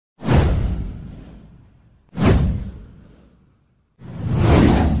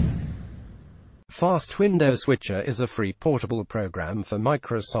Fastwindowswitcher is a free portable program for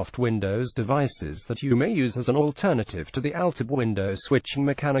Microsoft Windows devices that you may use as an alternative to the Alt-Tab window switching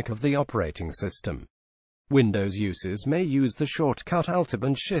mechanic of the operating system. Windows users may use the shortcut Alt-Tab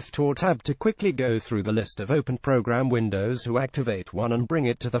and Shift or Tab to quickly go through the list of open program windows to activate one and bring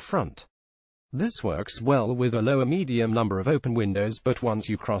it to the front. This works well with a low or medium number of open windows, but once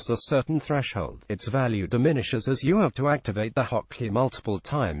you cross a certain threshold, its value diminishes as you have to activate the hotkey multiple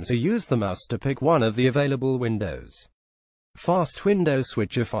times or use the mouse to pick one of the available windows.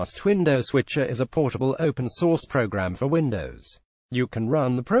 Fastwindowswitcher is a portable open-source program for Windows. You can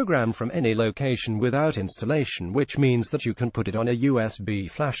run the program from any location without installation, which means that you can put it on a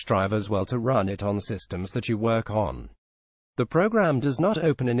USB flash drive as well to run it on systems that you work on. The program does not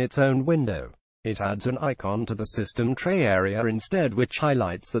open in its own window. It adds an icon to the system tray area instead, which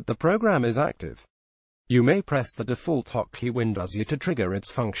highlights that the program is active. You may press the default hotkey Windows U to trigger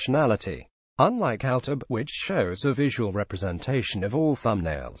its functionality. Unlike Alt-Tab, which shows a visual representation of all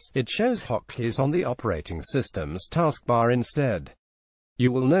thumbnails, it shows hotkeys on the operating system's taskbar instead.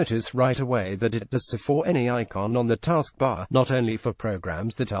 You will notice right away that it does so for any icon on the taskbar, not only for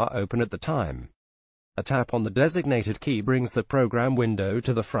programs that are open at the time. A tap on the designated key brings the program window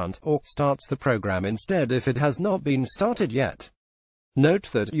to the front, or starts the program instead if it has not been started yet. Note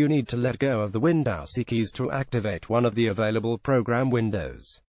that you need to let go of the Windows keys to activate one of the available program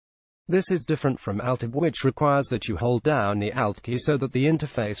windows. This is different from Alt-Tab, which requires that you hold down the Alt key so that the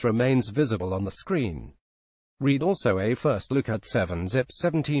interface remains visible on the screen. Read also a first look at 7-zip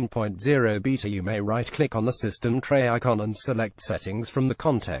 17.0 beta. You may right-click on the system tray icon and select Settings from the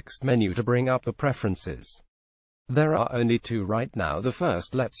context menu to bring up the preferences. There are only two right now. The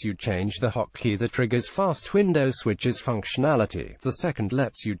first lets you change the hotkey that triggers Fastwindowswitcher's functionality. The second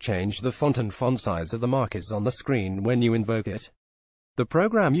lets you change the font and font size of the markers on the screen when you invoke it. The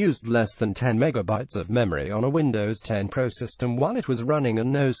program used less than 10 megabytes of memory on a Windows 10 Pro system while it was running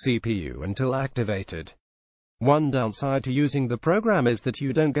and no CPU until activated. One downside to using the program is that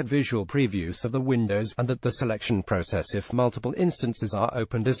you don't get visual previews of the windows, and that the selection process if multiple instances are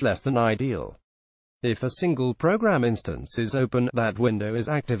opened is less than ideal. If a single program instance is open, that window is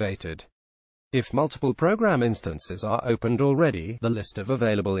activated. If multiple program instances are opened already, the list of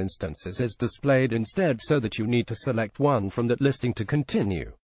available instances is displayed instead, so that you need to select one from that listing to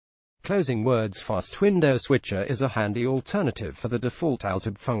continue. Closing words: Fastwindowswitcher is a handy alternative for the default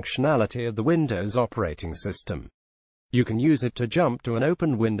Alt-Tab functionality of the Windows operating system. You can use it to jump to an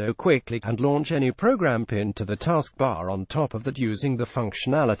open window quickly and launch any program pinned to the taskbar on top of that using the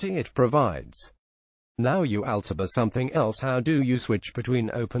functionality it provides. Now you Alt-Tab something else. How do you switch between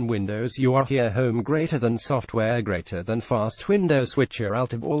open windows? You are here. Home greater than software greater than Fastwindowswitcher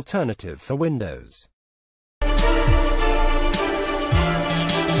Alt-Tab alternative for Windows.